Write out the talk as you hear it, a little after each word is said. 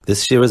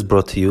This year is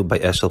brought to you by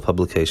Eshel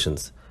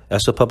Publications.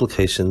 Eshel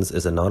Publications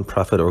is a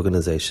non-profit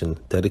organization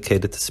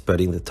dedicated to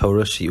spreading the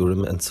Torah,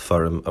 Shiurim, and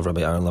Sefarim of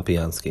Rabbi Aaron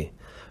Lapiansky.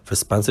 For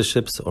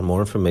sponsorships or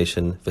more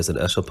information, visit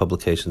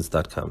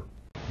eshelpublications.com.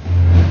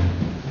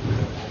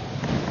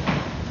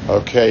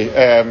 Okay,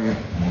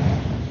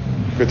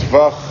 good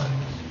Vach.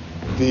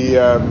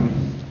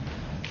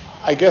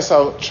 I guess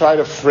I'll try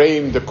to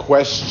frame the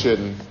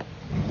question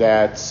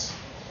that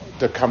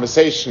the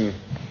conversation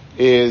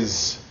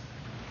is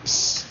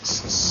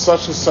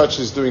such and such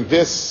is doing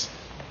this.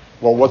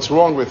 Well, what's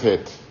wrong with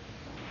it?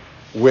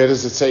 Where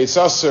does it say it's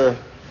usher?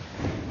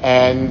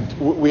 And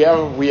we have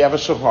a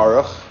Shulchan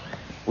Aruch.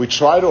 We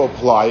try to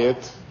apply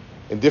it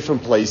in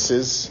different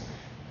places,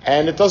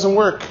 and it doesn't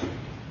work.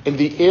 In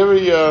the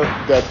area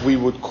that we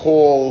would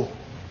call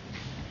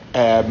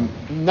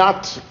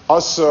not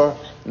usher,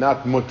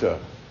 not mutter.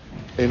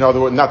 In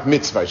other words, not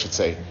mitzvah, I should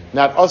say.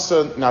 Not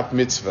usher, not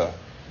mitzvah.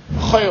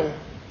 Chayil,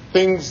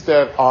 things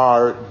that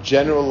are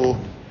general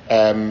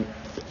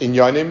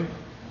inyanim.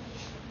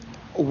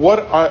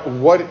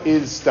 What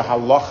is the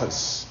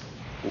halachas?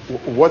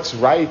 What's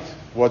right?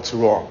 What's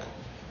wrong?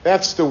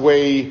 That's the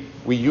way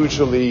we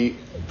usually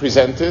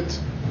present it.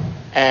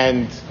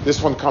 And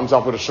this one comes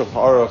up with a Shulchan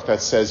Aruch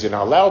that says you're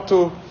not allowed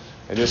to,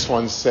 and this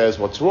one says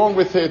what's wrong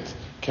with it?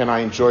 Can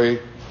I enjoy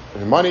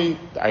the money?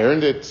 I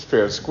earned it,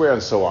 fair and square,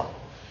 and so on.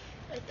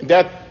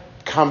 That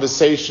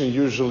conversation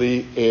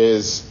usually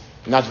is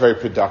not very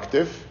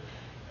productive,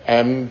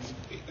 and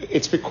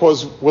it's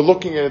because we're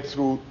looking at it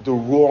through the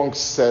wrong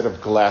set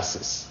of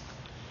glasses.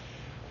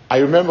 I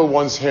remember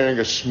once hearing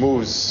a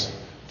shmooze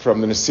from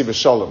the Nesiv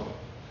Shalom.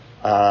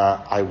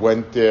 I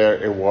went there,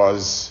 it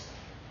was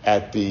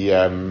at the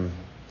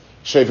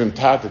Shavim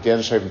Tat, at the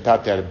end of Shavim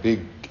Tat, they had a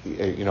big,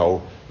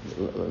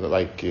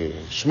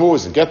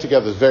 shmooze and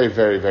get-togethers, very,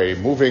 very, very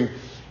moving.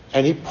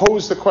 And he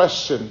posed the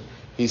question.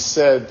 He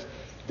said,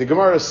 the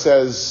Gemara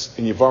says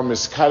in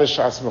Yevamis, Kadesh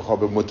Atzmecha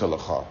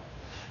b'mutalacha,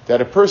 that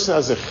a person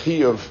has a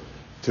chiyuv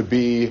to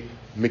be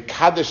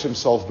mikadesh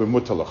himself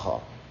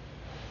b'mutalacha.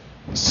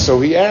 So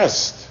he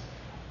asked,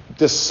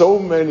 there's so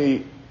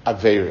many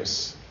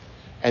averis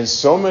and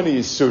so many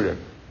yisurim,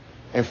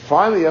 and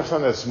finally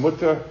Yachsan as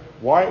mutter,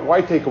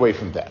 why take away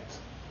from that?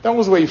 That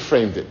was the way he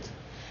framed it.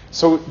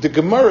 So the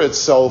Gemara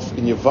itself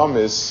in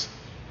Yevamis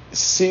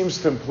seems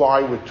to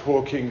imply we're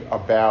talking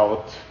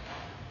about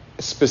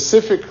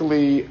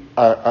specifically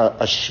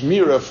a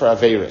shmira for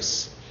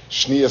averis,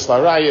 shniyas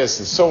larayas,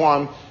 and so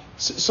on.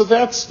 So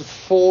that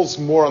falls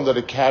more under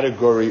the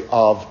category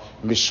of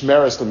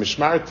mishmeres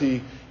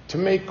l'mishmarti, to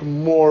make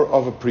more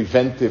of a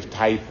preventive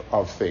type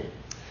of thing.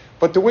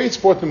 But the way it's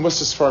brought in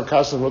Musas for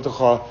Kasha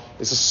Mutacha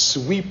is a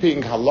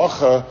sweeping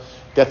halacha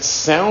that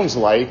sounds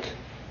like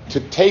to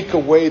take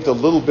away the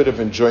little bit of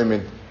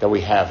enjoyment that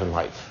we have in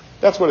life.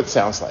 That's what it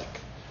sounds like.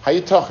 How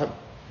you talking?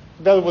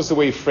 That was the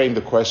way he framed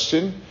the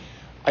question.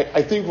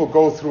 I think we'll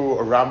go through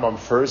a Rambam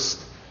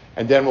first,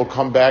 and then we'll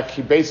come back.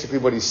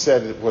 What he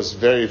said was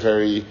very,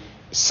 very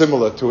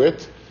similar to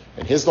it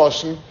in his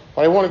lashon.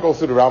 But I want to go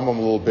through the Rambam a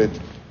little bit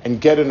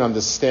and get an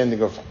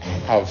understanding of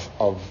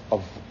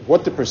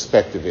what the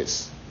perspective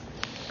is.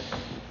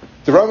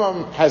 The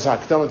Rambam has a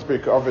Hakdama to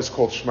Birkei Avos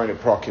called Shemona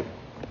Prakim,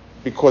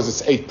 because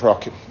it's 8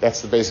 prakim.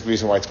 That's the basic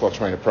reason why it's called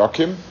Shemona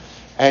Prakim.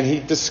 And he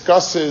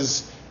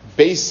discusses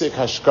basic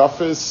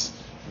hashkafas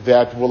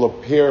that will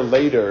appear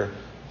later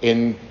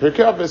in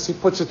Birkei Avos. He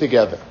puts it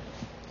together.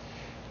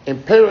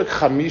 In Perek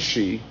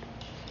Chamishi,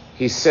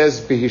 he says,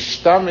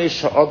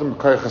 "B'hishtamesh ha'adam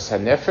b'koychas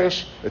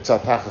hanefesh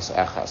v'tzatachas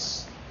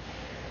achas."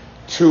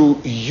 To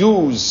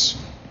use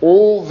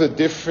all the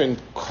different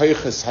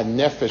koychas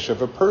hanefesh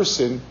of a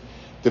person,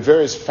 the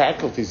various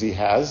faculties he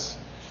has,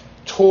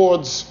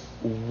 towards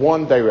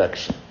one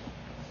direction.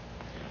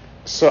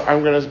 So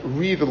I'm going to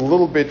read a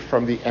little bit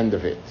from the end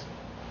of it.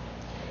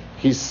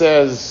 He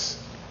says,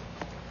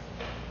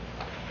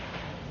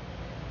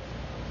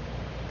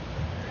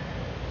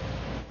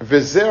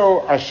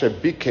 "V'zeo asher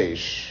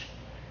bikesh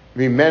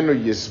mimenu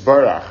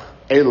yisbarach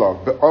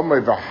elav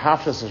be'omer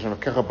v'hafes Hashem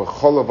kecha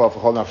b'chol levav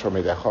v'chol nafsho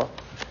medecha."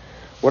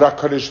 What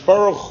HaKadosh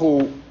Baruch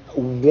Hu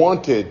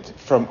wanted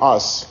from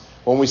us,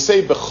 when we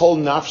say b'chol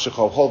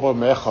nafshecha v'chol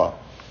medecha,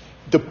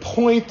 the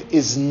point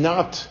is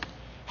not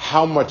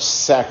how much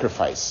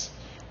sacrifice.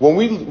 When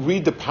we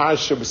read the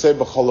parasha, we say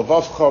b'chol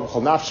levavcha,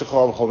 b'chol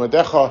nafshecha, b'chol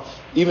medecha,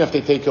 even if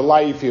they take your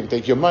life, even if they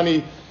take your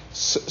money.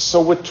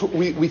 So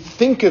we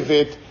think of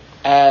it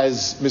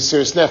as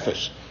Mesiras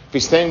Nefesh. If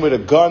you're staying with a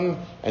gun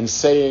and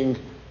saying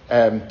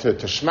to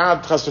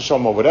shmad, chas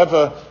v'shalom, or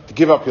whatever, to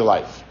give up your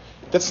life.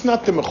 That's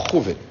not the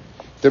mechuvin.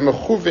 The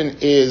mechuvin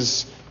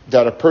is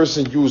that a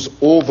person use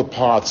all the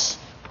parts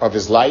of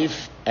his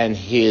life and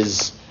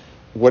his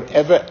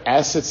whatever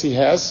assets he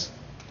has.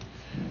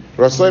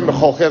 And then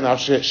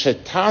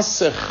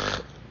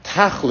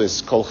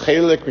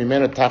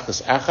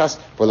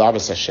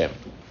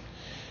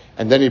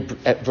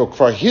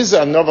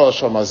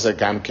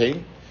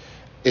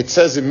it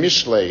says in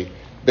Mishlei,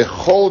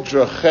 Bechol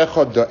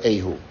drachecha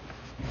da'ehu.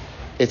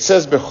 It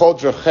says Bechol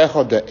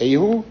drachecha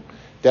da'ehu,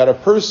 that a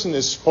person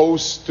is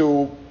supposed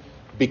to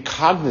be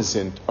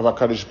cognizant of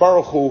HaKadosh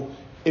Baruch Hu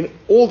in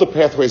all the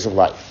pathways of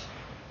life.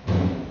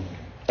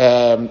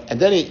 And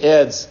then he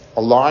adds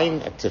a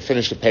line to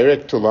finish the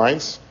perek, 2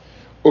 lines.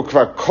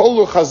 Ukvar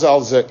kolu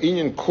Chazal ze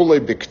inyan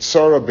kulei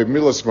b'ktsara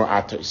b'milas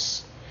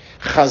mu'atos.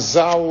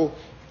 Chazal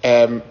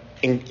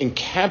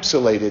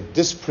encapsulated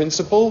this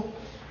principle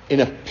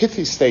in a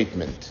pithy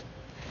statement.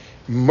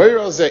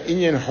 Meira ze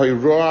inyan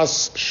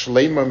hoiroas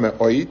shleima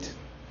me'oid.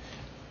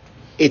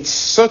 It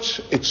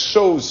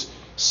shows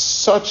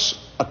such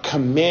a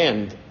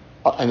command,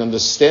 an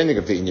understanding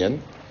of the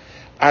inyan.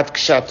 At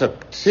kshata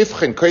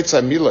tifchen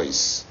koitza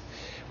milois.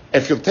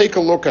 If you'll take a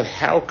look at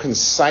how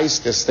concise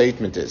the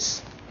statement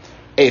is,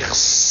 Eich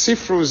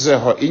sifru ze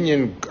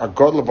ha'inyan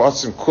agodl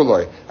v'atzim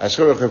kuloi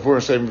asher v'chavur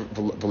Hashem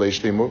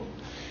v'leishlimu.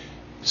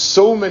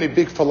 So many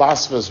big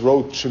philosophers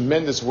wrote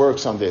tremendous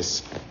works on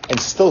this and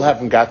still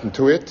haven't gotten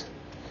to it.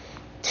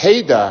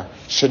 Teda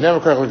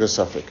shenem kach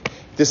l'gasafik.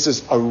 This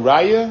is a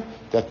raya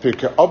that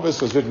Pirkei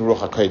Avos was written in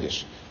Ruach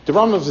HaKodesh. The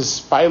Rambam's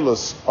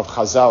spilus of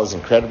Chazal is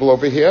incredible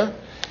over here.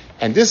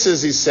 And this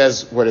is, he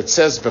says, what it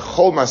says,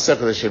 V'chol Masei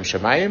L'Shem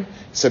Shemayim.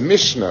 It's a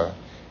Mishnah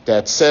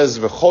that says,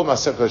 V'chol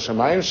Masei L'Shem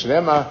Shemayim,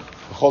 Shnema,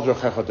 V'chol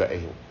Drochecha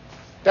Da'ehu.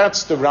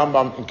 That's the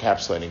Rambam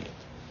encapsulating it.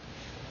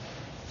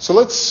 So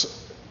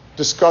let's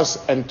discuss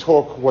and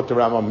talk what the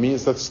Rambam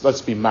means.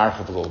 Let's be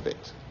marketed a little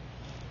bit.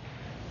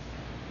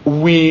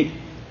 We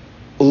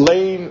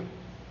lane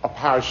a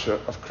parsha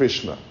of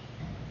Krishna,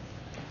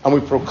 and we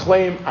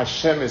proclaim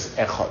Hashem is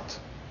Echad.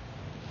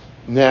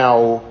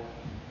 Now,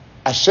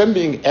 Hashem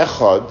being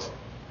Echad,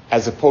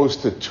 as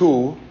opposed to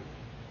 2,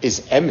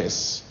 is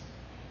emes.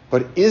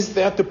 But is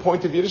that the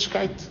point of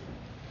Yiddishkeit?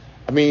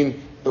 I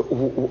mean,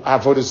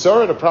 Avodah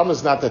Zarah, the problem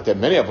is not that there are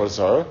many Avodah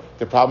Zarah.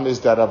 The problem is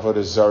that Avodah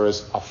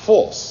Zarahs are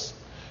false.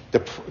 The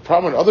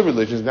problem in other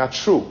religions is not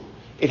true.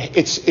 It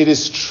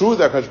is true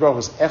that HaKadosh Baruch Hu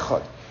is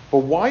Echad. But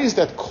why is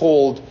that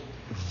called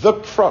the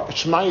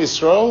Shema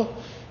Yisrael?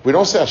 We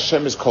don't say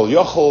Hashem is Kol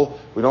Yochel.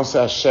 We don't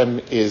say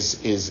Hashem is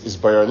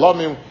Bayar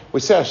Lamim. We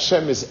say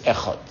Hashem is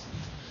Echad.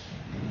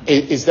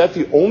 Is that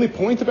the only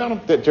point about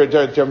him?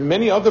 There are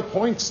many other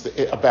points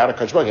about a HaKadosh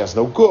Baruch Hu. He has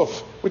no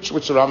guf, which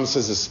the Rambam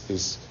says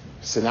is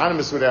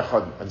synonymous with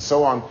Echad, and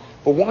so on.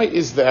 But why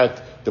is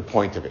that the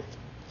point of it?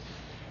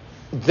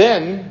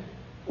 Then,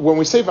 when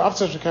we say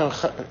V'ahavta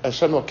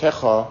Hashem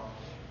Elokecha,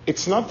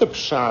 it's not the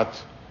pshat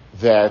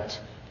that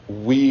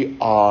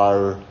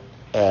we're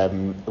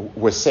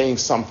saying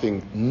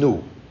something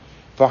new.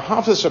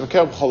 V'ahavta Hashem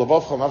Elokecha b'chol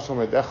levavcha v'nafsho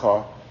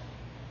v'medecha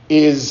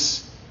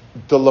is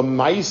the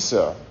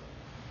lemaisa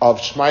of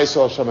Shema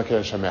Yisrael Hashem Elokeinu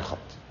Hashem Echad.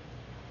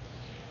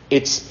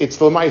 It's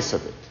the lemaisa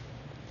of it.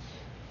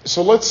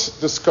 So let's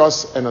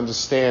discuss and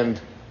understand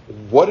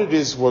what it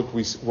is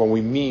when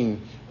we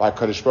mean by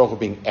Kadosh Baruch Hu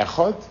being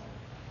Echad,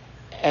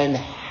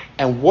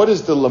 and what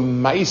is the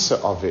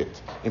lemaisa of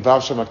it in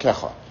Vav Shem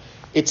Elokecha.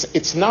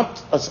 It's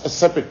not a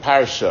separate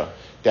parasha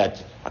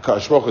that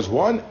Kadosh Baruch Hu is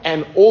one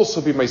and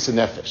also be Masei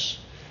Nefesh.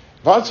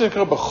 Vav Shem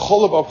Elokecha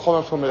b'chol levavcha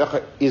v'nafsho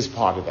v'medecha is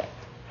part of that.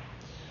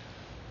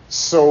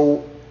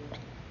 So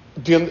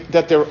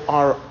that there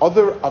are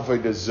other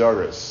avodah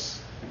zaros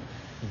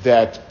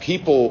that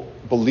people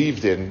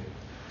believed in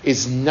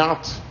is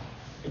not.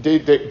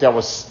 That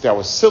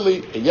was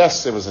silly.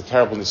 Yes, it was a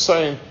terrible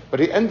nisayon,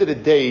 but at the end of the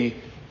day,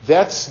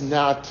 that's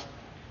not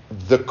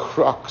the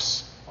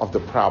crux of the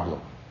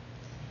problem.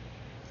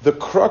 The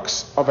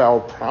crux of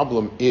our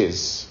problem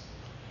is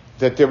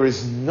that there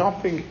is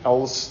nothing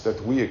else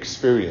that we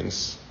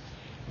experience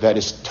that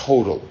is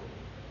total.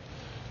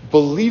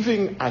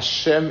 Believing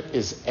Hashem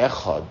is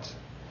Echad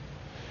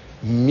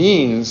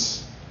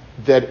means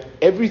that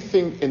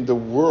everything in the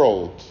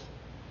world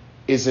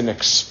is an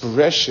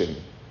expression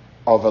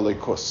of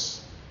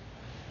Elikus.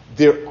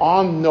 There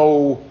are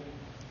no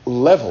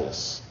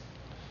levels.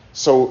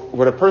 So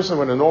when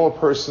a normal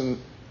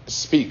person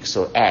speaks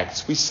or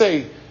acts, we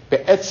say,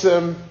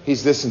 Be'etzem,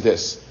 he's this and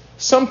this.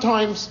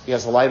 Sometimes he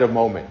has a lighter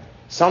moment.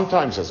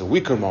 Sometimes he has a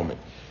weaker moment.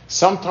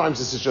 Sometimes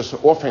this is just an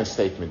offhand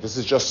statement. This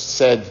is just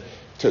said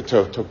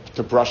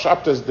to brush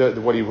up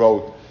what he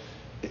wrote.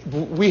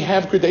 We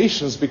have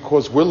gradations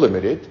because we're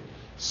limited,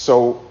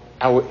 so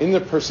our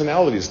inner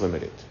personality is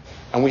limited.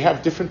 And we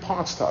have different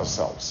parts to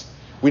ourselves.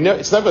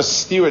 It's never a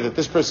steward that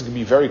this person can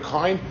be very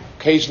kind.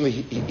 Occasionally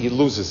he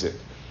loses it.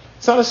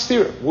 It's not a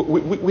steward.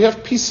 We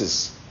have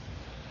pieces.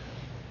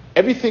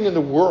 Everything in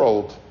the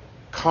world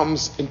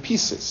comes in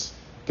pieces.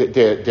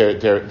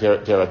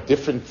 There are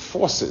different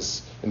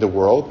forces in the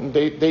world, and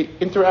they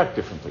interact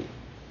differently.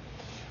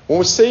 When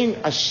we're saying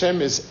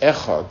Hashem is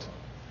Echad,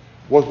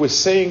 what we're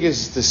saying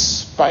is,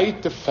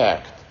 despite the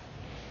fact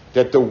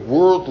that the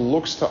world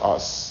looks to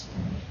us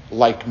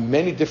like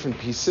many different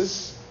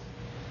pieces,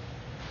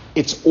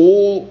 it's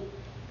all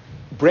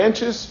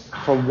branches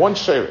from one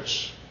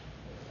sheirish.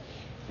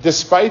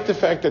 Despite the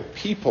fact that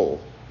people,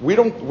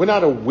 we're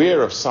not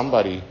aware of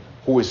somebody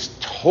who is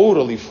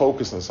totally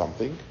focused on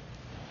something,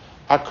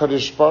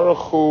 HaKadosh Baruch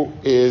Hu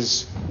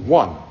is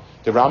one.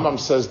 The Rambam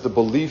says the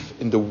belief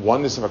in the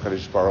oneness of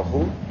HaKadosh Baruch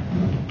Hu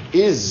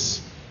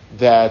is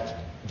that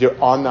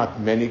there are not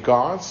many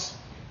gods,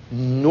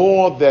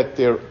 nor that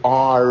there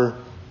are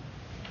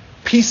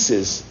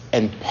pieces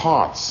and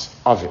parts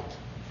of it.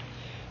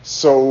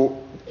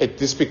 So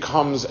this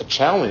becomes a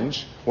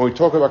challenge when we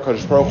talk about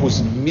Kadosh Baruch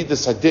Hu's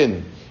Midas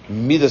Hadin,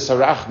 Midas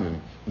Harachmim,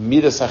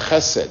 Midas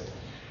HaChesed.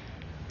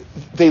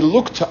 They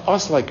look to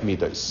us like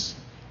Midas,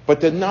 but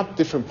they're not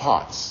different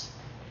parts.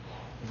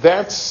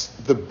 That's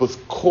the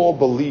core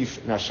belief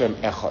in Hashem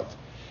Echad,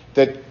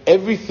 that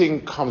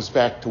everything comes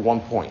back to one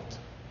point.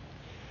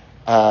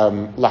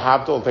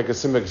 Lahavdil, I'll take a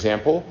simple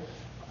example.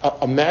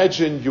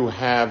 Imagine you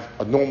have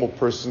a normal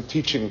person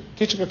teaching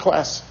a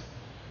class.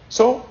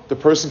 So the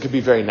person can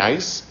be very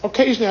nice.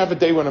 Occasionally I have a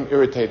day when I'm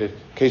irritated.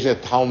 Occasionally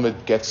a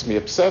Talmud gets me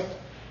upset,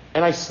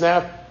 and I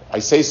snap, I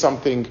say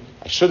something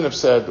I shouldn't have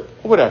said,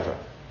 or whatever.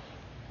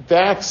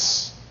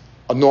 That's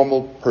a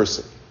normal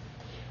person.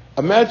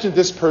 Imagine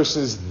this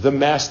person is the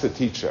master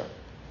teacher.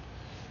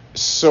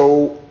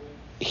 So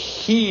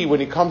he, when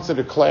he comes to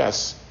the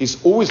class,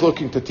 is always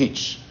looking to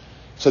teach.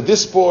 So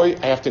this boy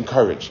I have to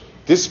encourage.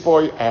 This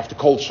boy I have to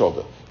cold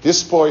shoulder.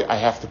 This boy I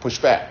have to push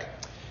back.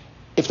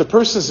 If the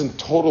person is in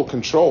total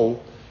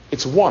control,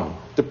 it's one.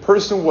 The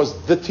person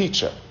was the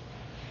teacher.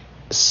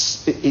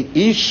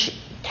 Each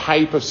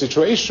type of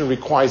situation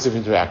requires of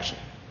interaction.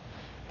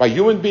 By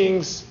human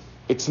beings,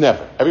 it's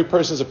never. Every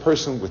person is a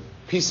person with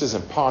pieces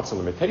and parts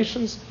and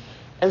limitations,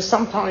 and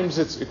sometimes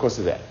it's because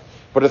of that.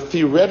 But a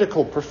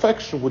theoretical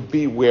perfection would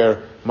be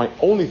where my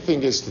only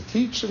thing is to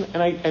teach,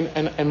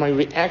 and my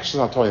reactions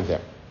are telling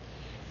them.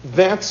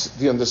 That's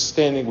the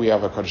understanding we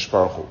have of Kadosh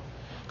Baruch Hu.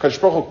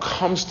 Kadosh Baruch Hu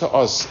comes to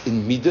us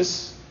in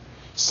midas.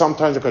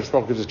 Sometimes the Kadosh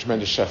Baruch Hu gives a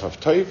tremendous shefa of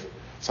toiv.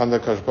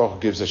 Sometimes the Kadosh Baruch Hu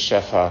gives a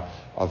shefa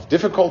of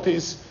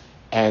difficulties.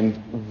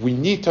 And we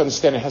need to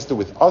understand it has to do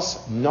with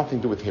us, nothing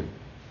to do with him.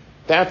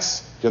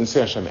 That's the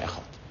understanding of Hashem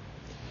Echad.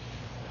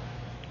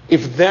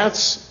 If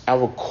that's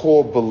our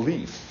core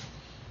belief,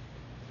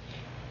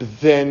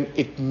 then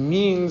it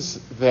means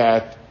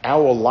that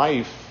our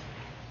life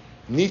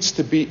needs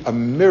to be a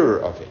mirror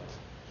of it.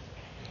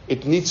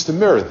 It needs to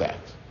mirror that.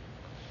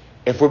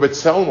 If we're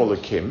B'Tselem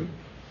Elokim,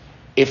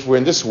 if we're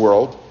in this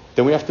world,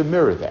 then we have to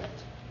mirror that.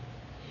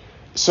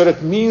 So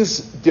that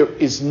means there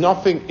is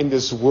nothing in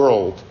this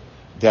world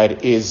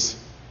that is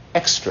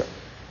extra.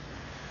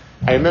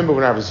 I remember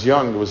when I was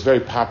young, it was very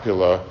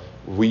popular.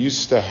 We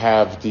used to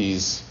have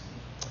these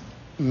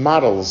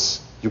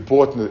models you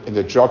bought in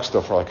the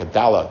drugstore for like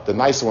 $1. The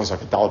nicer ones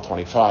like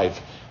 $1.25,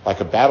 like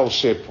a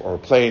battleship or a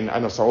plane. I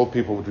know some old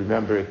people would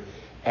remember it.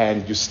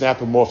 And you snap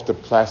them off the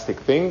plastic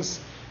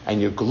things,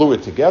 and you glue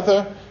it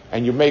together,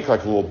 and you make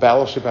like a little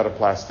battleship out of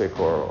plastic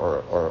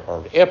or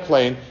an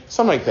airplane,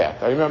 something like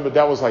that. I remember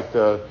that was like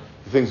the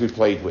things we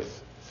played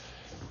with.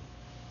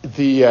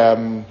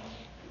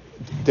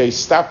 They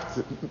stopped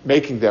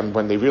making them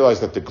when they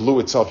realized that the glue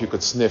itself you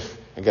could sniff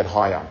and get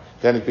high on.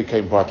 Then it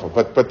became bottle.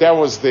 But that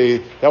was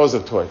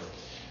a toy.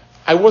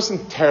 I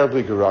wasn't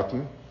terribly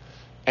gerotten,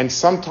 and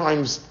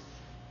sometimes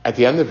at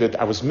the end of it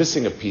I was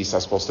missing a piece I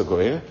was supposed to go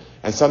in,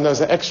 and sometimes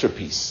an extra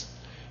piece.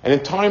 And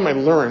in time I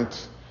learned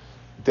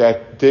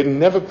that they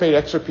never made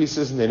extra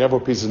pieces and they never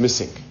were pieces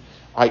missing.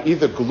 I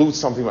either glued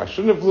something I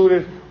shouldn't have glued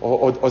it,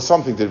 or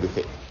something did with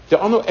it. There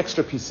are no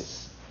extra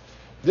pieces.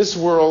 This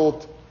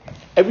world,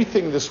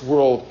 everything in this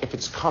world, if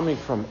it's coming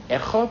from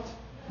Echad,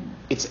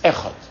 it's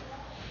Echad.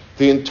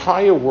 The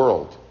entire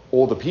world,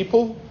 all the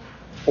people,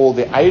 all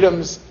the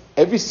items,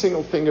 every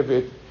single thing of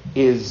it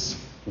is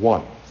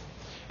one.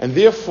 And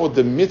therefore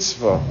the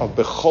mitzvah of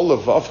Bechol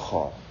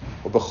Levavcha,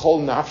 or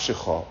Bechol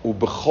Nafshecha, or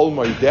Bechol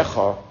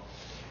Moedecha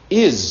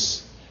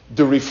is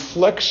the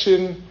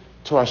reflection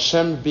to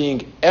Hashem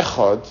being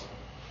Echad,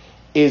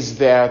 is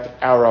that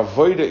our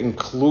avodah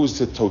includes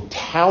the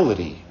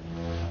totality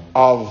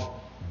of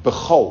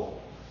Bechol.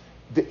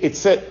 It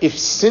said,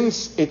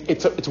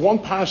 it's one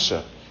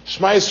parasha,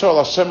 Shema Yisrael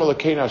Hashem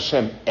Elokeinu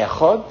Hashem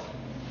Echad,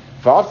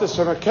 V'ahavta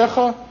Hashem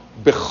Elokecha,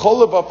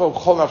 Bechol Levavcha,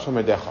 Bechol Nafshecha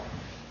Moedecha.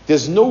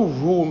 There's no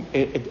room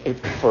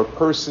for a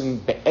person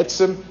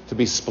be'etzim to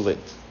be split.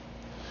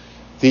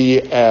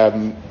 The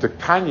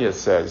Tanya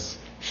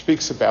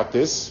speaks about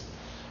this,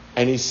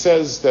 and he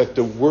says that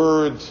the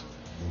word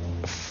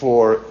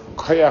for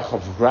koyach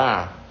of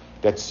ra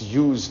that's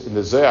used in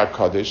the Zohar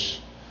Kodesh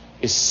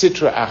is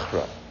sitra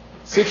achra.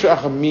 Sitra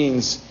achra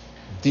means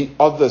the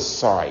other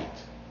side.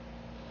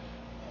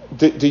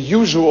 The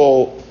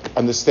usual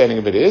understanding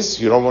of it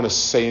is you don't want to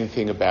say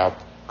anything about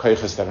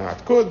koyachas that are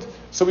not good,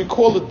 so we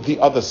call it the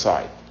other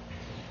side.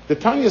 The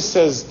Tanya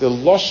says the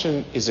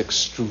Loshen is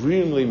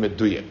extremely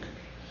meduyek.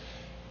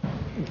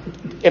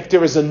 If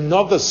there is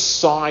another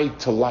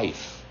side to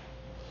life,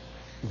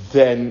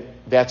 then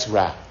that's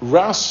Ra.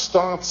 Ra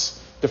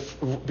starts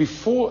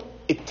before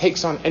it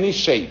takes on any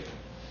shape.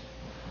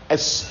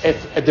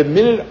 At the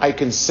minute I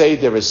can say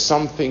there is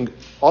something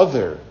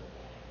other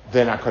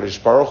than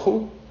HaKadosh Baruch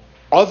Hu,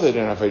 other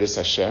than Avodas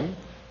Hashem,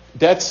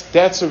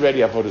 that's already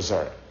Avodah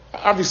Zarah.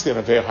 Obviously on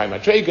a very high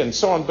madrega and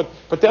so on,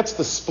 but that's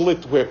the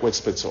split where it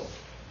splits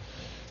off.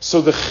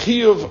 So the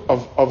chiyuv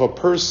of a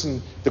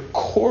person, the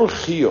core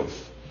chiyuv,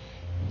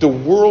 the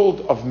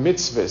world of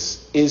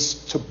mitzvahs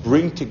is to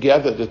bring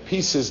together the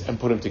pieces and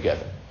put them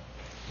together.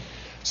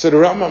 So the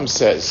Rambam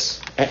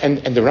says, and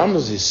the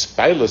Rambam's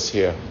spilus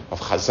here of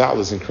Chazal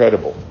is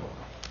incredible.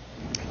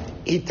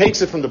 He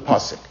takes it from the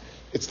pasuk.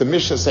 It's the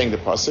Mishnah saying the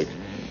pasuk.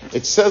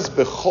 It says,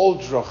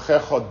 "Bechol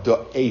drachecha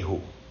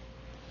da'ehu."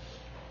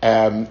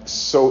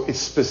 So it's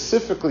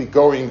specifically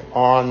going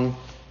on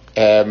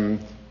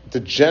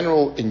the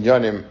general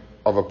inyanim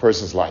of a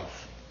person's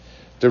life.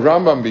 The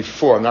Rambam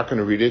before, I'm not going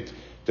to read it,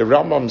 the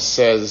Rambam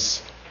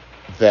says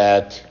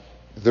that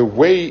the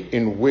way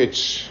in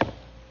which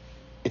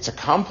it's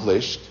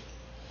accomplished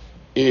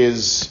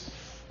is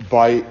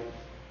by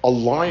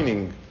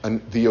aligning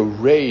the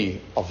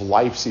array of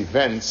life's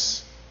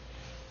events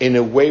in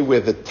a way where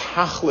the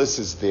tachlis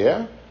is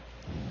there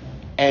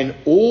and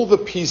all the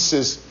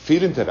pieces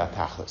feed into that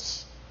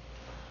tachlis.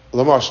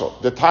 L'mashal,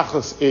 the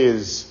tachlis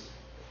is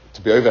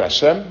to be over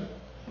Hashem.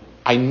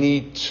 I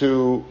need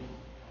to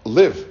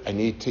live. I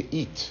need to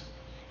eat.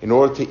 In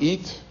order to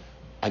eat,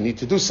 I need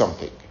to do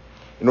something.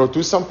 In order to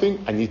do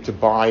something, I need to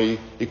buy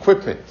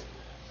equipment.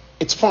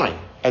 It's fine,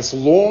 as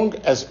long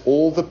as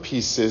all the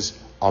pieces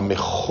are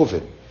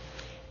mechuvin.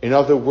 In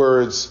other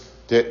words,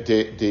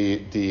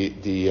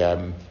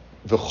 v'chol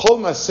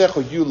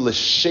masecho yu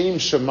l'shem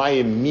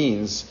shamayim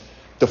means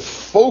the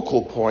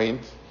focal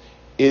point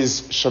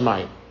is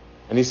shamayim.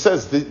 And he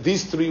says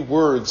these three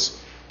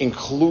words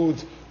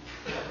include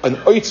an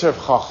oitzer of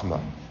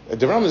chachma.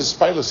 The Rambam's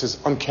spilus is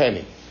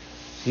uncanny.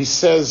 He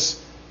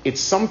says it's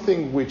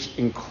something which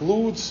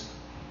includes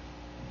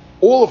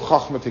all of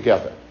chachma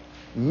together.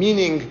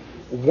 Meaning,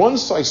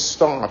 once I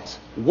start,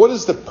 what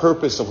is the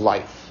purpose of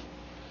life?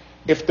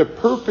 If the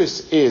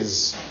purpose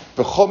is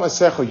v'chol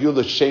masecho yu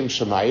l'shem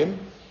shamayim,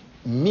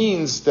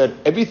 means that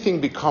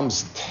everything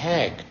becomes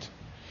tagged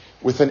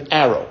with an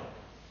arrow.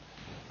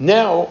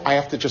 Now I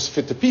have to just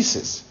fit the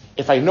pieces.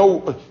 If I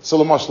know, so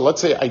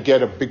let's say I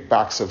get a big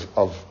box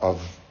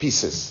of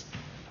pieces.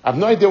 I have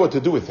no idea what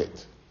to do with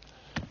it.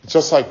 It's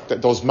just like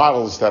those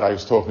models that I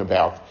was talking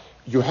about.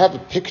 You have a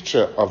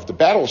picture of the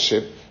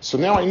battleship, so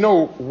now I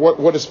know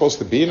what it's supposed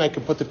to be, and I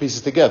can put the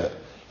pieces together.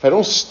 If I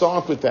don't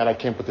start with that, I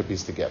can't put the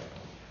pieces together.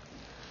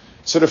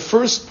 So the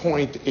first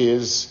point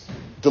is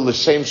the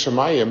l'shem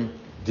shamayim,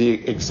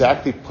 the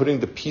exactly putting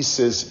the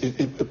pieces,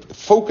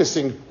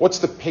 focusing, what's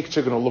the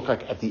picture going to look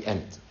like at the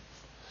end?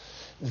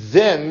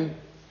 Then,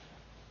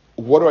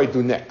 what do I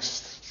do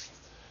next?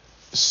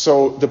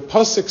 So the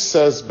pasuk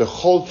says,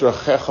 "Bechol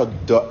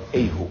drachecha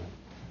da'ehu."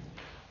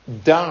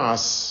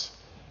 Das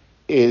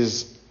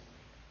is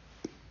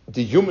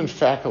the human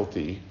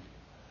faculty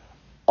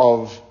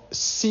of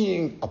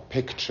seeing a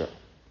picture.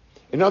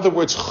 In other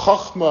words,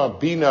 chachma,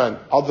 bina, and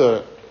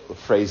other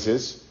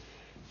phrases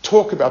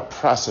talk about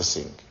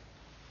processing.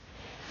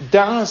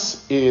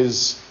 Das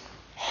is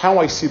how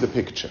I see the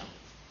picture.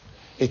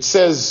 It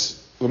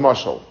says,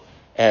 l'mashal,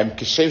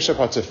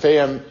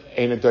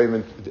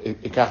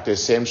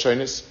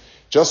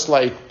 just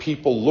like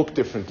people look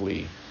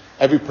differently,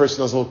 every person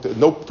doesn't look,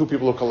 no two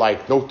people look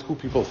alike, no two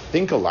people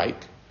think alike.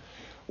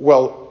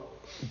 Well,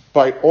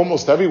 by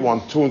almost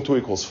everyone, 2 and 2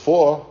 equals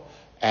 4,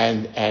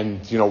 and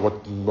you know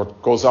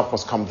what goes up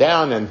must come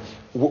down, and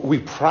we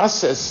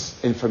process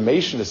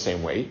information the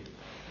same way.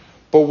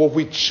 But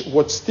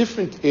what's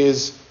different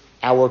is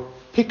our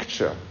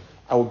picture,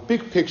 our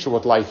big picture,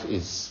 what life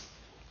is.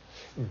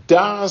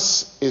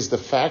 Das is the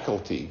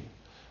faculty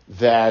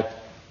that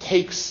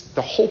takes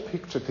the whole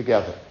picture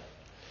together,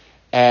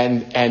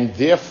 and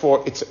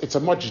therefore it's a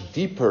much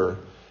deeper.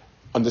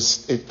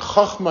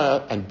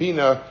 Chachma and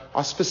Bina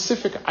are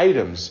specific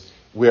items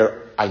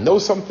where I know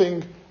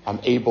something, I'm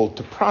able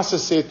to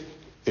process it,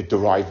 it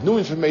derives new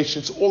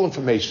information, it's all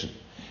information.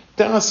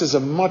 Das is a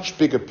much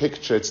bigger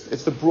picture,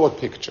 it's the broad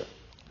picture.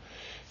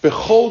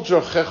 Bechol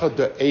drachecha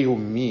da'ehu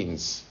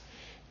means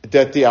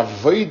that the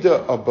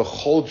avodah of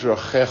Bechol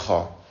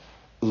drachecha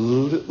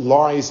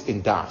lies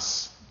in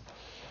das.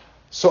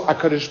 So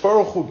HaKadosh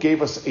Baruch Hu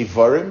gave us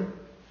Eivarim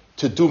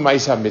to do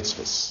Maisa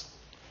mitzvahs.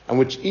 And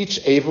which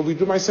each Eivar we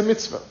do Maisa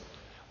mitzvah.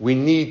 We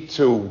need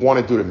to want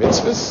to do the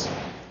mitzvahs.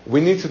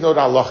 We need to know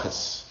the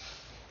halachas.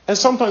 And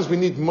sometimes we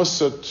need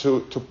Musa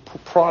to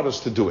prod us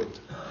to do it.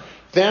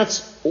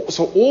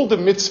 So all the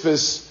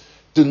mitzvahs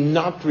do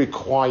not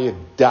require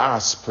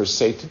das per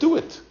se to do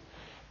it.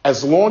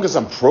 As long as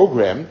I'm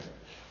programmed,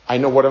 I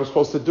know what I'm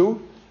supposed to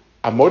do,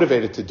 I'm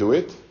motivated to do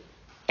it,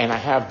 and I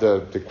have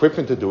the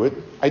equipment to do it,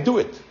 I do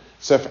it.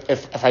 So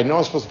if I know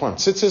I'm supposed to put on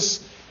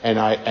tzitzis, and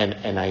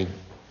I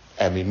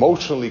am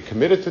emotionally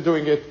committed to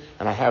doing it,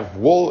 and I have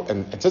wool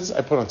and tzitzis,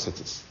 I put on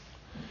tzitzis.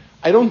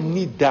 I don't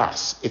need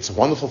das. It's a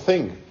wonderful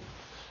thing.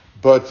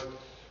 But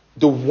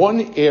the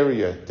one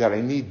area that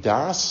I need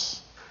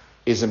das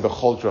is in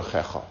Bechol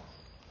Drachecha.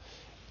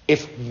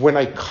 When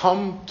I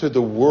come to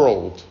the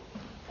world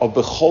of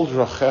Bechol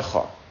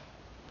Drachecha,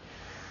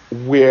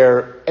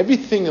 where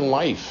everything in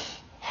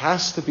life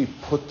has to be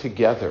put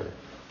together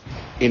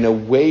in a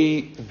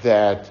way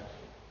that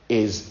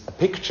is a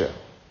picture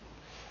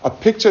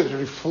that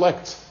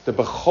reflects the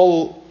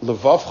Bechol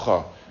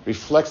Levavcha,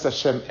 reflects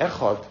Hashem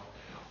Echad,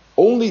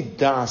 Only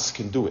Das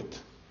can do it.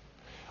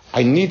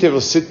 I need to be able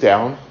to sit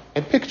down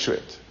and picture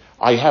it.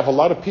 I have a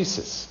lot of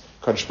pieces.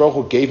 Kadosh Baruch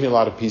Hu gave me a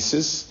lot of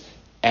pieces,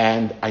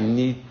 and I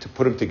need to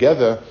put them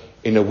together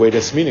in a way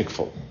that's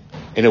meaningful,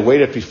 in a way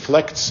that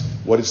reflects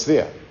what is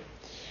there.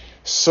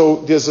 So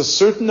there's a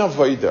certain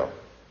avodah,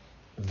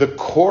 the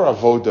core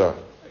avodah,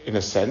 in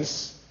a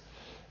sense,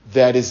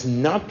 that is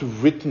not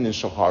written in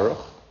Shulchan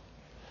Aruch.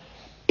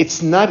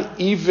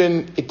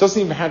 It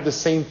doesn't even have the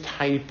same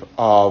type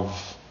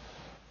of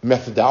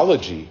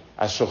methodology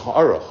as Shulchan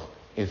Aruch.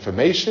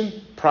 Information,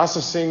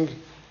 processing,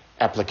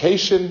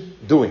 application,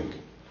 doing.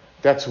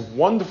 That's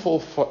wonderful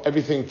for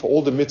everything, for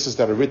all the mitzvahs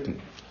that are written.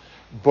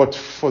 But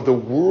for the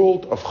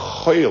world of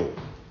Chayil,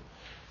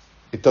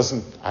 it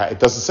doesn't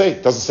say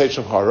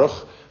Shulchan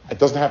Aruch. I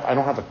don't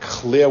have a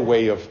clear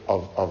way of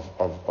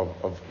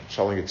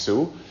telling it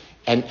to.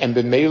 And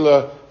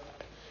b'meila,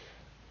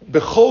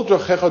 b'chol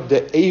drachecha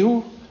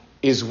de'ehu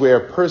is where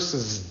a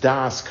person's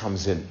das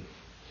comes in.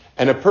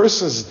 And a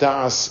person's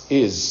das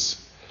is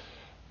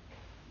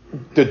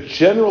the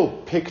general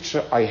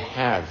picture I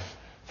have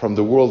from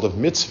the world of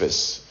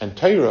mitzvahs and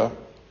Torah.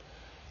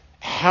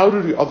 How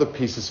do the other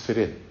pieces fit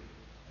in?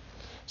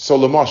 So,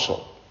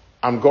 l'mashal,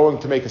 I'm going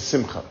to make a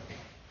simcha.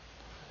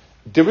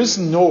 There is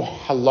no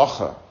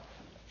halacha.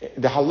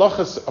 The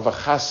halachas of a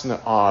chasna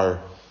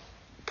are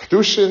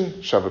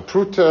kedushin,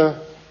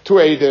 shavapruta, tu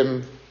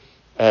edim,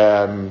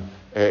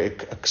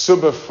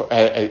 ksuba,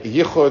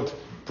 yichud,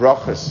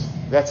 brachas.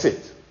 That's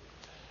it.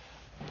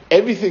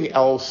 Everything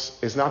else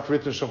is not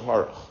written in Shulchan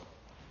Aruch.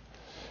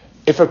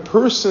 If a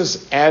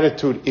person's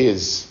attitude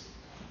is,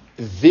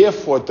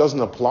 therefore it doesn't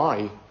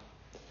apply,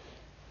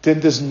 then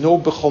there's no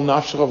b'chol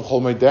nafshecha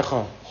v'chol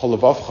meidecha v'chol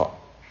levavcha.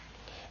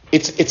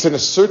 It's in a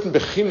certain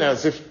bechina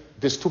as if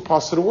there's two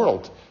parts of the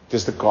world.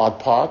 There's the God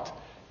part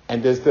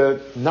and there's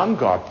the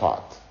non-God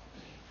part.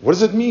 What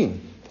does it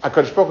mean?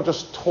 HaKadosh Baruch Hu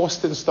just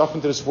tossed in stuff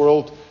into this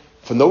world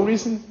for no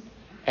reason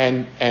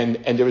and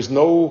there is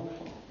no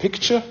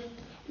picture?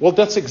 Well,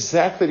 that's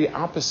exactly the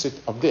opposite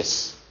of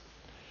this.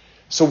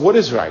 So what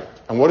is right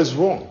and what is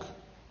wrong?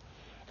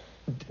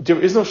 There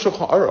is no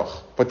Shulchan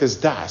Aruch, but there's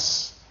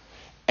Das.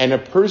 And a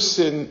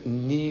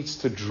person needs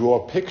to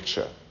draw a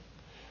picture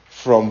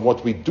from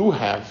what we do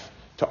have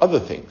to other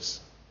things.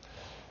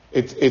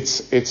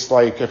 It's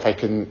like, if I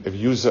can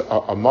use a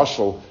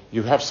mashal,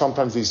 you have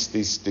sometimes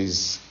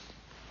these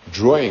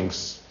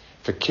drawings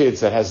for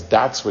kids that has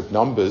dots with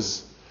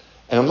numbers,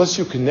 and unless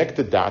you connect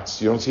the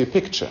dots, you don't see a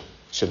picture.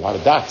 You see a lot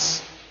of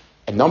dots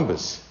and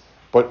numbers,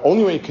 but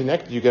only when you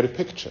connect it, you get a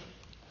picture.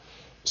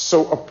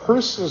 So a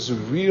person's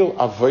real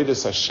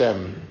avodas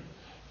Hashem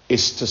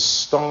is to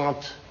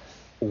start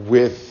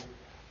with,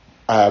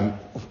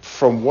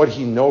 from what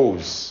he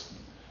knows,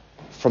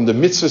 from the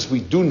mitzvahs we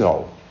do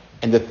know,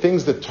 and the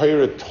things that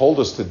Torah told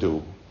us to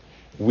do.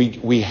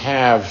 We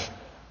have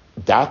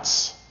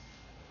dots.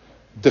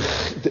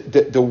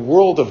 The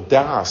world of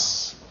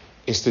das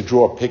is to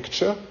draw a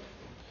picture,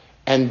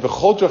 and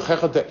b'chol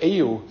drachecha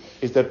de'ehu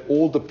is that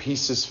all the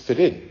pieces fit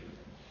in.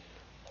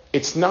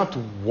 It's not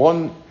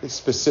one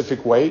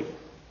specific way.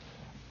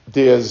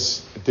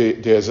 There's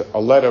a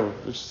letter,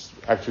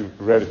 actually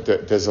read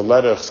it, there's a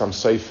letter, some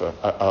sefer,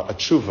 a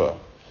tshuva,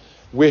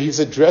 where he's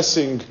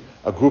addressing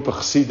a group of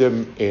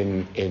chassidim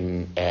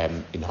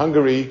in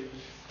Hungary,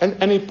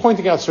 and he's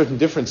pointing out certain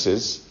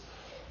differences,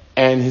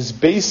 and his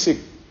basic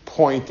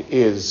point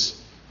is,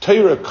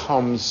 Torah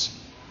comes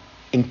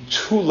in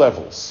two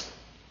levels.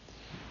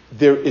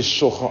 There is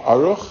Shulchan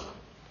Aruch,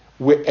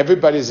 where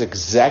everybody is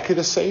exactly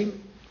the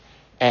same,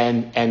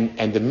 and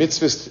the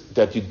mitzvahs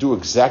that you do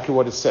exactly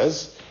what it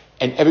says,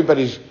 and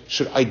everybody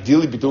should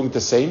ideally be doing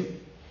the same.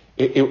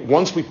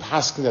 Once we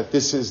pass that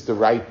this is the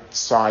right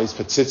size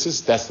for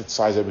tzitzis, that's the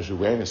size everybody should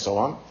wear, and so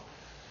on.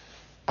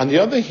 On the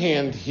other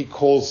hand, he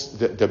calls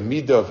the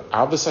midah of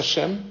Avos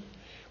Hashem,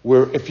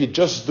 where if you're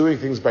just doing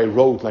things by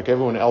rote like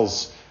everyone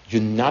else,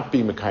 you're not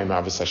being Mekayim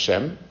Avos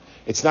Hashem.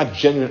 It's not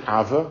genuine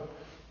Ava.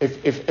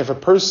 If a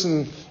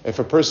person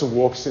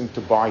walks in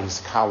to buy his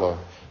kala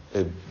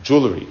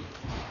jewelry,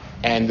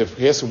 and if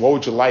he asks him, what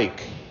would you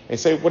like? And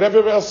say,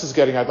 whatever else is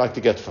getting, I'd like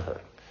to get for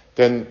her.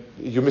 Then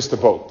you missed the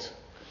boat.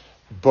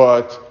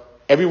 But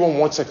everyone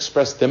wants to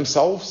express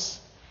themselves,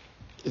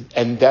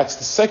 and that's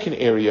the second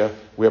area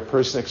where a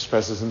person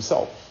expresses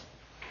himself.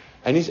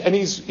 And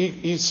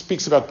he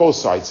speaks about both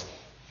sides.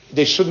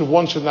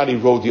 One should not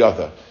erode the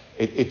other.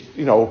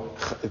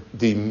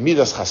 The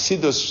midas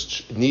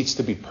chasidus needs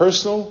to be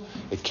personal.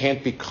 It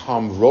can't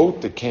become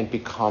rote. It can't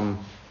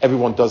become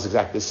everyone does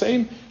exactly the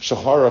same.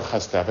 Shulchan Aruch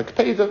has to have a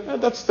kpeda.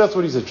 That's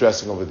what he's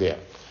addressing over there.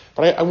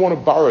 But I want to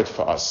borrow it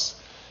for us.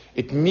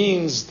 It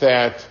means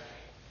that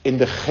in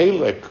the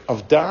chelek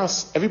of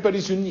das,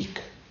 everybody's unique.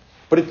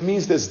 But it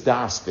means there's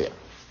das there.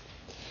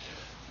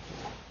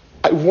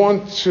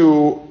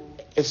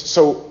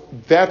 So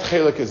that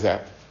chelek is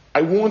that.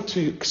 I want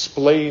to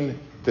explain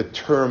the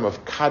term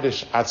of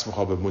Kadesh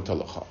Atzmacha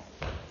B'Mutalacha.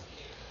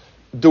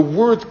 The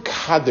word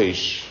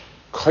Kadesh,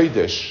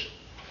 Kodesh,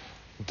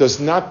 does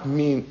not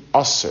mean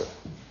Aser,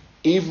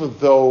 even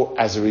though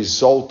as a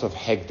result of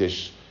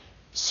Hegdish,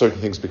 certain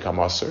things become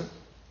asur.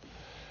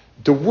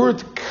 The word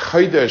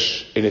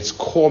kodesh in its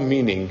core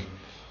meaning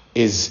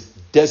is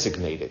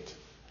designated.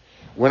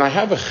 When I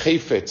have a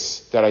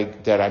chayfetz that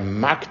I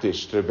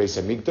makdish to the Beis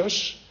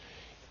Hamikdash,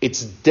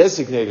 it's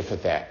designated for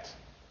that.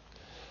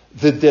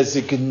 The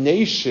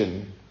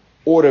designation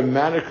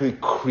automatically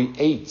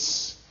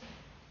creates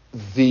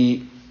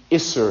the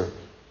isser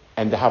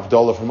and the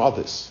havdalah from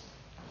others.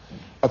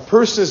 A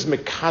person is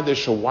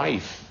mekadesh a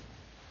wife.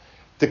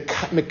 The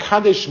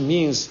mekadesh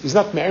means he's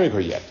not marrying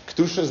her yet.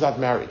 Kedushin is not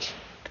marriage.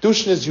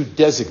 Kedushin is you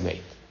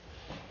designate.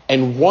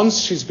 And once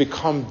she's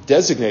become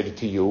designated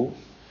to you,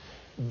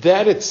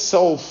 that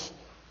itself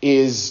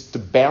is the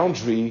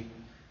boundary,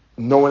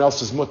 no one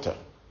else is mutter.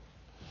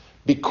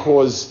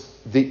 Because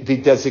the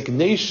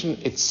designation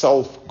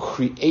itself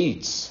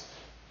creates,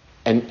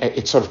 and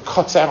it sort of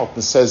cuts out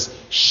and says,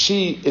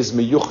 she is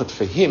meyuchet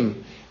for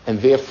him,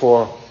 and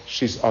therefore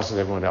she's us and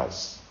everyone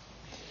else.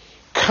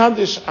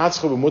 Kaddish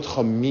Atzcha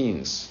B'Mutcha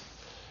means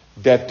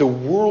that the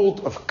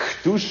world of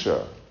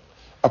Kedusha,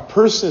 a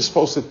person is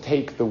supposed to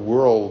take the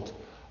world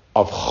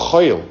of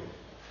Chayil,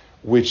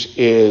 which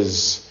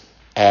is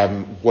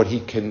what he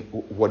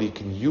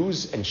can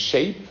use and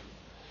shape,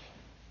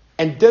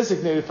 and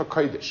designate it for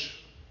Kodesh.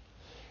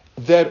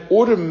 That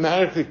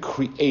automatically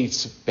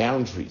creates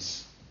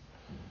boundaries.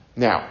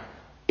 Now,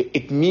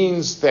 it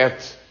means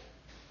that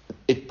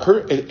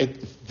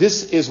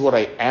this is what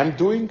I am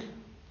doing,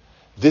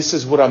 this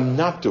is what I'm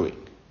not doing.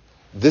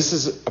 This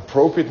is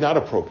appropriate, not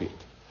appropriate.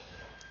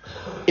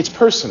 It's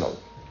personal.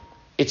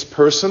 It's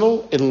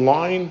personal in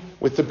line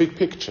with the big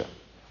picture,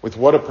 with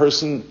what a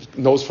person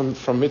knows from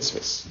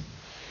mitzvahs.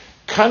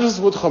 Kaddish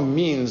Mutcha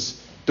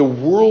means the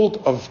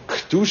world of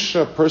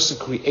Kedusha a person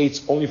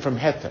creates only from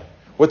Heter.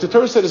 What the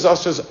Torah said is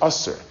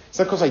Asr. It's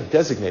not because I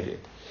designated it.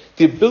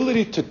 The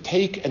ability to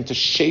take and to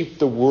shape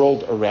the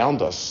world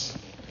around us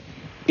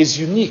is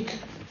unique,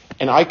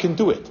 and I can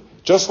do it.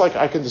 Just like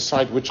I can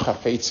decide which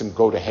chafetzim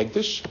go to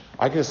Hegdish,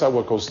 I can decide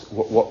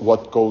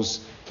what goes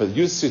for the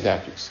use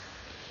statutes.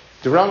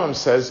 The Rambam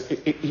says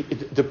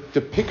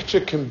the picture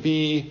can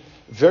be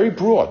very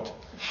broad.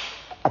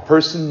 A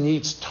person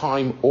needs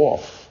time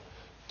off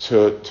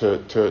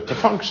to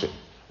function.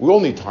 We all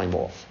need time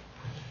off.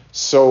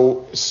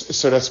 So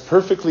that's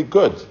perfectly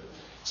good.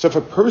 So if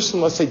a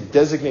person, let's say,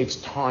 designates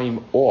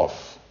time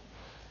off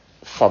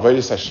for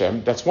Avodas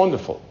Hashem, that's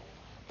wonderful.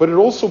 But it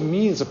also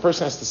means a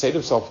person has to say to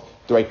himself,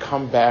 do I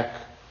come back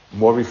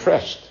more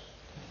refreshed?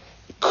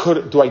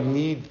 Do I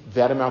need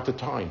that amount of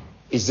time?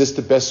 Is this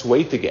the best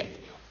way to get?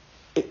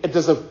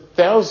 There's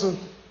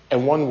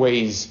 1,001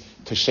 ways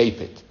to shape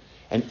it.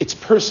 And it's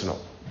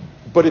personal.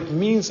 But it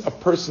means a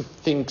person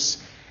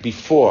thinks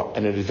before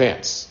and in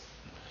advance.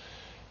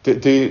 The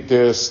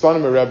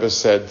Slonim Rebbe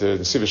said,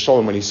 the Siva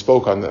Shalom, when he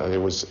spoke on, it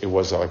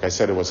was like I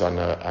said, it was on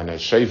a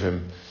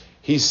Shavim,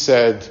 he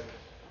said,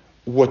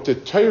 what the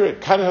Torah,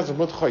 Kaddish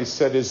Mutcha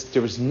said is,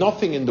 there is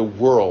nothing in the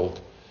world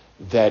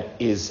that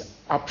is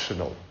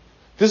optional.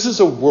 This is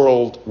a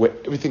world where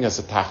everything has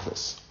a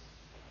tachlis.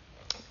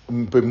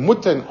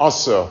 B'muta and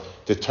asa,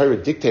 the Torah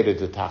dictated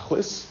the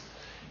tachlis.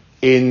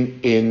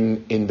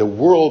 In the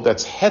world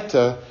that's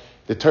heta,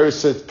 the Torah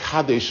said,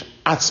 Kaddish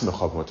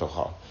atzmecha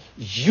mutacha.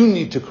 You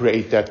need to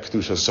create that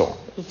kedusha song.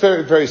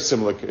 Very, very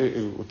similar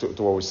to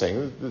what we're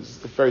saying.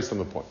 It's a very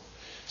similar point.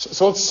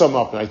 So let's sum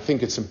up, and I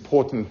think it's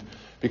important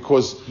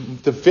because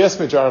the vast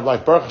majority of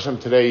life, Baruch Hashem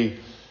today,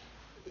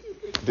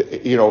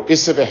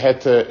 Issa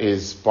V'Heta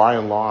is by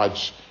and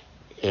large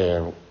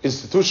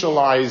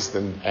institutionalized,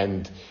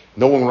 and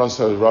no one runs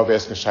to the Rav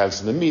asking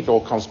shaylas in the meat. It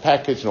all comes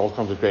packaged, and all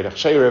comes with great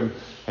achsherim,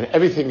 and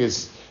anything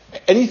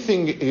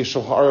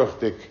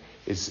Shulchan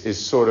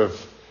is sort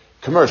of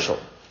commercial.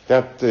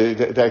 That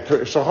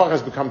Shulchan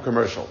has become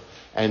commercial,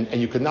 and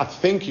you cannot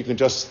think, you can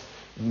just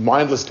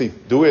mindlessly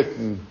do it,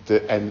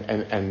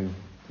 and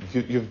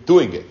you're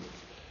doing it.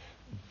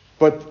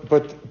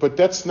 But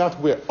that's not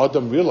where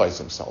Adam realized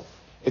himself.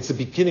 It's the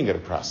beginning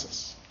of the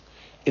process.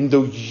 In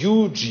the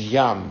huge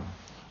yam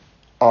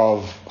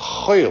of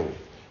chayil,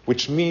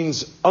 which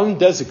means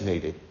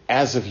undesignated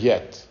as of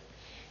yet,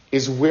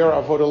 is where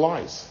avodah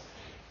lies.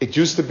 It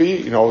used to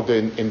be, in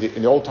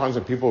the old times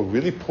when people were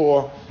really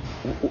poor,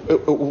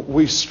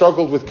 we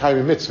struggled with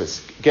kaimi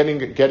mitzvahs.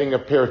 Getting a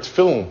pair of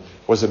tefillin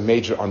was a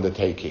major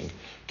undertaking.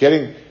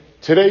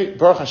 Today,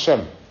 Baruch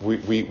Hashem,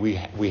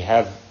 we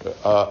have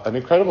an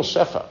incredible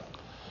shefa.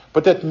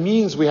 But that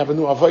means we have a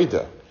new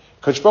avodah.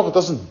 Kadosh Baruch Hu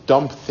doesn't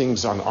dump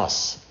things on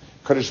us.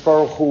 Kadosh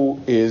Baruch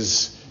Hu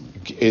is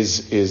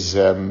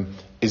giving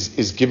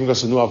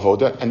us a new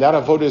avodah, and that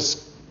avodah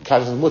is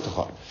Kaddish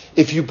Mutcha.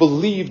 If you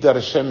believe that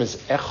Hashem is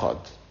echad,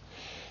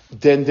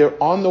 then there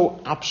are no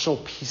optional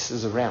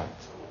pieces around.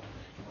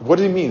 What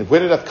do you mean? Where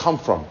did that come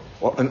from?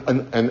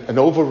 An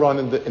overrun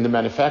in the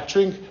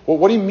manufacturing? Well,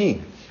 what do you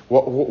mean?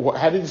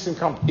 How did this thing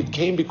come? It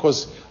came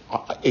because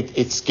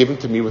it's given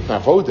to me with my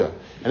avodah,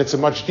 and it's a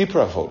much deeper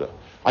avodah.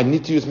 I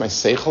need to use my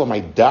seichel and my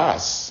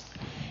das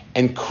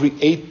and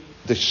create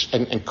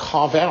and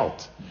carve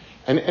out.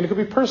 And it could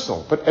be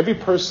personal, but every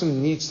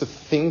person needs to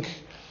think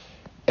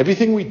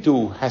Everything we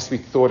do has to be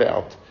thought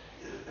out.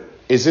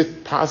 Is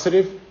it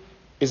positive?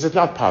 Is it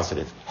not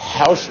positive?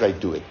 How should I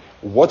do it?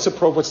 What's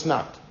appropriate? What's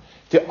not?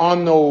 There are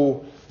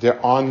no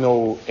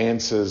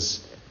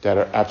answers that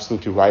are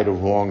absolutely right or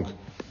wrong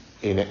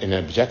in an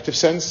objective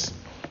sense.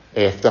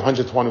 After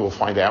 120, we'll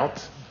find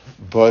out.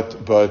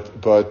 But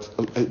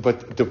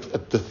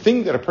the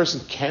thing that a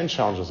person can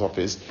challenge himself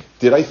is: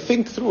 did I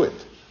think through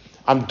it?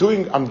 I'm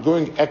doing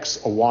X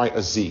or Y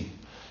or Z.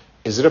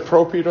 Is it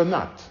appropriate or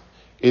not?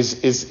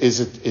 Is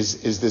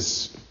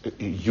this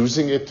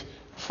using it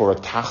for a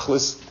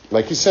tachlis?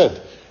 Like you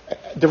said,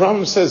 the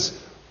Rambam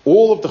says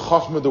all of the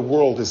chachma of the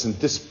world is in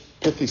this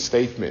pithy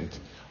statement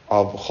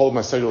of Chol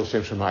Masei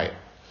L'Shem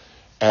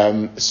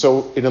Shemayim.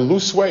 So in a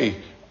loose way,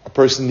 a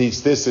person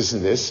needs this,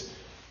 and this.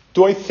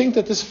 Do I think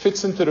that this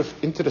fits into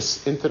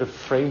the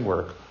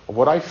framework of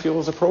what I feel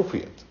is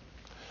appropriate?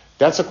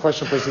 That's a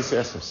question a person needs to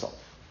ask himself.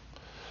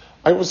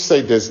 I would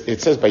say this.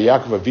 It says by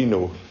Yaakov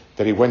Avinu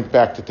that he went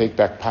back to take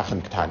back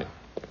Pachim Ktanim.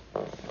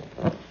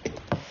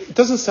 It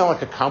doesn't sound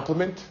like a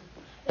compliment.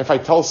 If I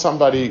tell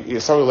somebody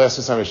will ask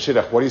me something,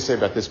 Shidduch, what do you say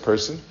about this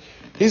person?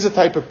 He's the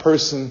type of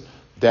person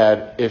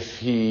that if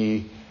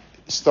he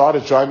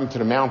started driving to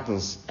the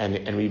mountains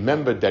and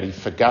remembered that he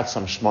forgot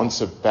some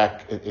shmonsa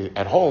back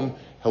at home,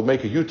 he'll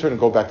make a U-turn and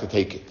go back to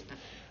take it.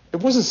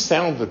 It wasn't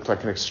sounded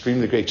like an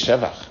extremely great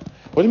shevach.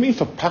 What do you mean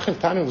for Pachim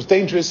Ktanim? It was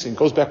dangerous and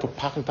goes back for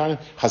Pachim Ktanim.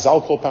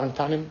 Chazal called Pachim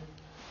Ktanim.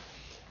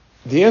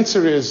 The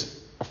answer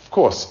is, of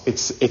course,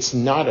 it's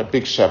not a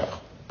big shevach.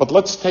 But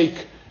let's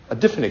take a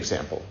different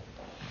example.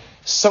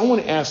 Someone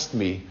asked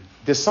me,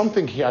 there's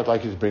something here I'd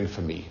like you to bring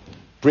for me.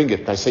 Bring it.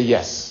 And I say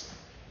yes.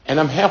 And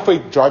I'm halfway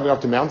driving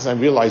up the mountains and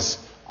I realize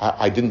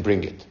I didn't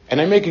bring it. And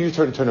I make a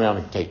U-turn and turn around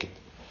and take it.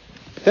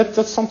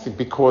 That's something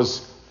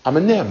because I'm a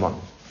ne'eman.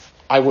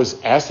 I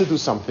was asked to do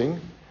something,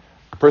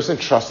 a person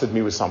trusted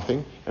me with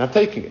something, and I'm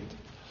taking it.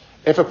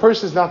 If a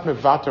person is not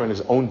mevater on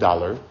his own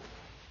dollar,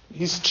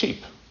 he's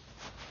cheap.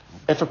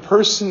 If a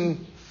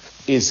person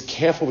is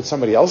careful with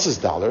somebody else's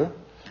dollar,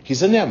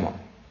 he's a ne'eman.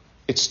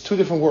 It's two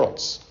different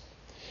worlds.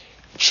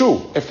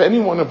 True, if any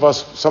one of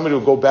us, somebody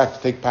will go back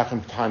to take Pachim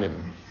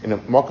Ktanim in a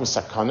Mokum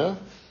Sakana,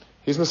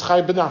 he's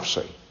Meschai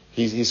B'nafshay.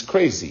 He's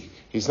crazy.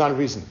 He's not a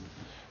reason.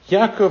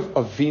 Yaakov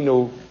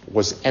Avinu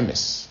was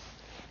emes.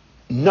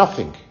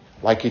 Nothing.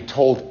 Like he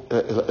told,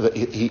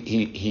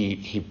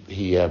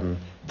 he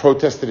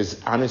protested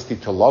his honesty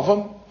to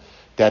Lavan,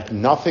 that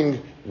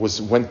nothing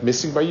went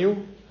missing by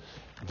you.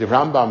 The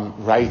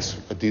Rambam writes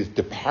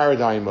the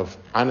paradigm of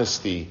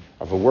honesty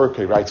of a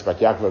worker. He writes about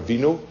Yaakov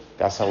Avinu.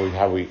 That's how he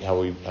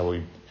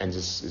ends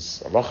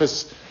his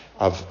halachos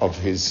of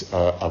his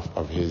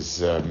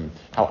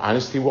how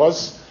honest he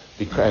was,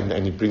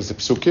 and he brings the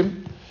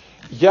psukim.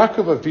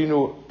 Yaakov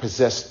Avinu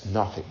possessed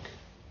nothing.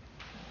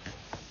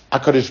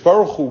 HaKadosh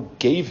Baruch Hu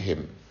gave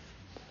him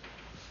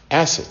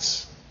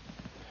assets,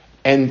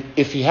 and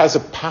if he has a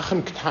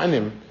pachim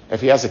ktanim,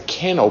 if he has a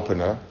can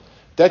opener,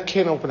 that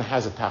can opener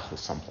has a tachlis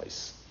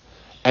someplace,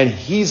 and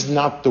he's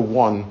not the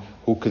one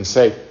who can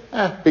say,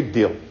 big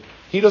deal.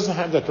 He doesn't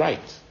have that right.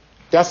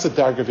 That's the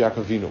darg of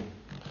Yaakov Avinu.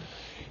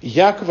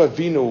 Yaakov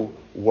Avinu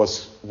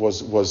was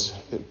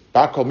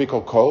Bakol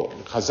Mikol Kol.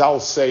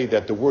 Chazal say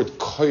that the word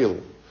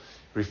koil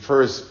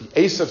refers,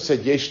 Esav said,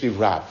 Yeshli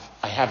Rav,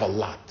 I have a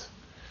lot.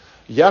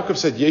 Yaakov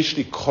said,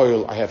 Yeshli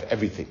Koil, I have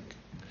everything.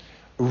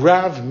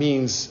 Rav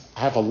means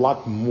I have a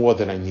lot more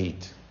than I need.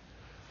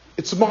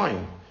 It's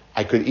mine.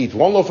 I could eat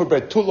 1 loaf of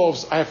bread, 2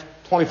 loaves, I have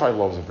 25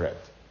 loaves of bread.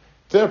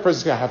 The other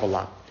person's going to have a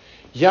lot.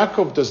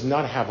 Yaakov does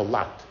not have a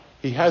lot.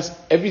 He has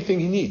everything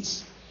he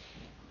needs.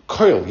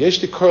 Koil,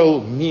 Yeshli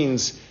Koil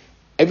means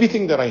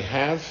everything that I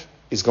have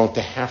is going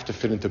to have to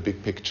fit into the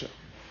big picture.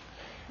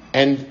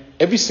 And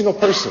every single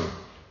person,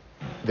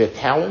 their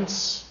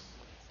talents,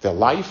 their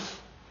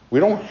life, we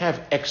don't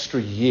have extra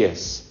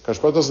years.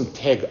 Kashbar doesn't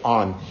tag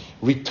on.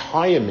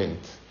 Retirement,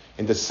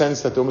 in the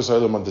sense that the Ummah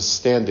Olam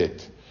understand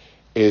it,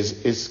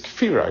 is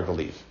kfira, I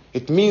believe.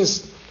 It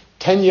means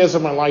 10 years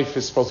of my life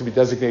is supposed to be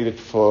designated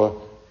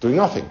for doing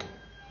nothing.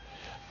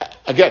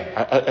 Again,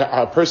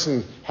 a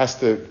person has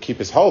to keep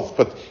his health,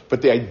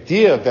 but the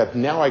idea that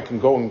now I can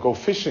go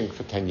fishing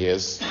for 10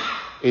 years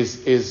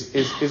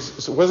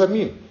is what does that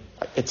mean?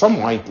 At some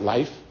point,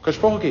 life,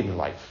 Kadosh Baruch Hu gave me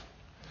life.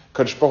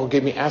 Kadosh Baruch Hu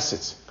gave me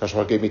assets. Kadosh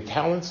Baruch Hu gave me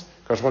talents.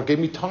 Kadosh Baruch Hu gave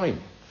me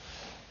time.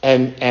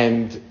 And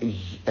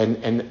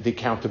the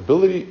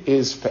accountability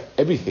is for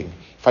everything.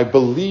 If I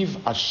believe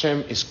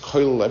Hashem is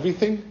koil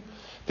everything,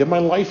 then my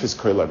life is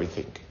koil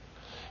everything.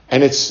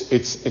 And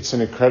it's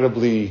an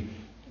incredibly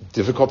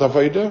difficult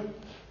avodah,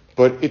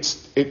 but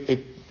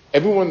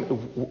everyone,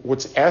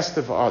 what's asked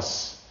of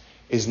us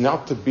is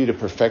not to be the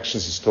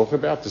perfections he's talking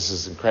about. This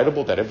is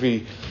incredible that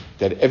every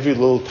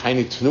little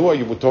tiny tenuah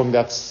you were talking,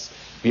 that's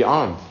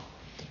beyond.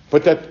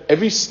 But that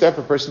every step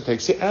a person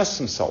takes, he asks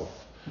himself,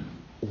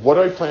 what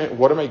do I plan?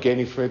 What am I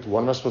gaining from it?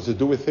 What am I supposed to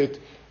do with it?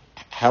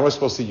 How am I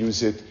supposed to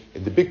use it?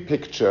 In the big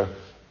picture,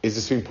 is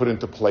this being put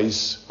into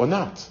place or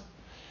not?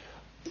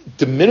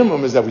 The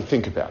minimum is that we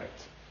think about it.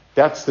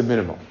 That's the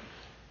minimum.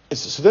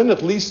 So then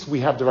at least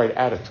we have the right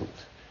attitude.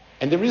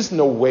 And there's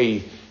no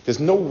way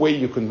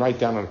you can write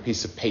down on a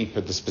piece of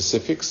paper the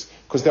specifics,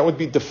 because that would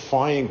be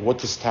defying what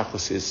this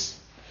tachlis is.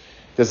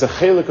 There's a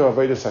chelik of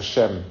avodas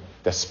Hashem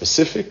that's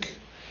specific,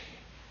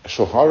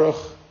 Shulchan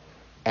Aruch,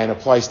 and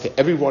applies to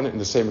everyone in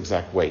the same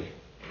exact way.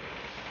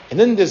 And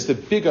then there's the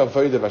big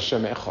avodah of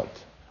Hashem echad,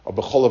 or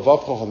b'chol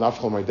levavcha chol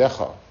nafcha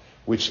meidecha,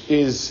 which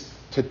is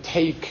to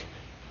take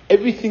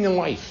everything in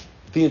life,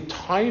 the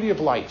entirety of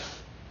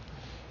life,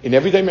 in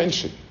every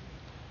dimension,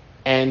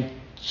 and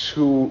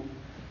to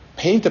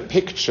paint a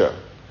picture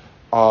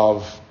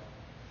of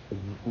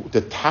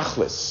the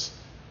tachlis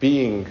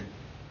being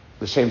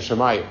the Shem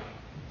Shemayim.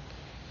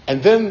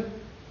 And then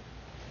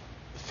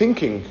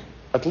thinking,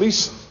 at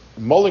least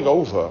mulling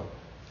over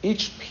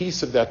each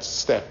piece of that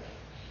step,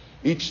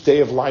 each day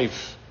of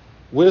life,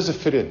 where does it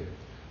fit in?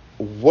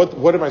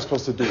 What am I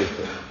supposed to do with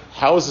it?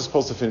 How is it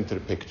supposed to fit into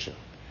the picture?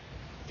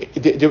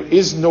 There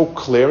is no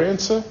clear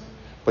answer,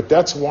 but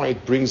that's why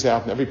it brings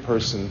out in every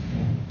person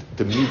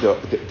the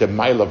midah, the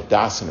mile of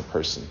das in a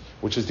person,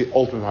 which is the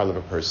ultimate mile of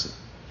a person.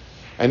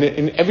 And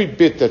in every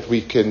bit that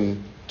we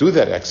can do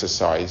that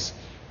exercise,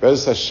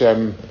 Be'ez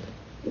Hashem,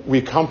 we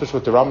accomplish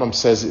what the Rambam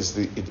says is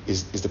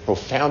the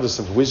profoundest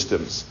of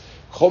wisdoms.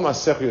 Chol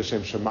ma'asecha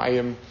Yoshem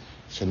Shemayim,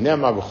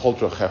 shenema v'chol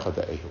trochecha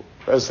da'ehu.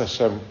 Be'ez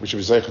Hashem, we should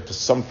be zeicha to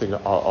something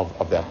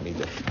of that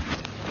midah.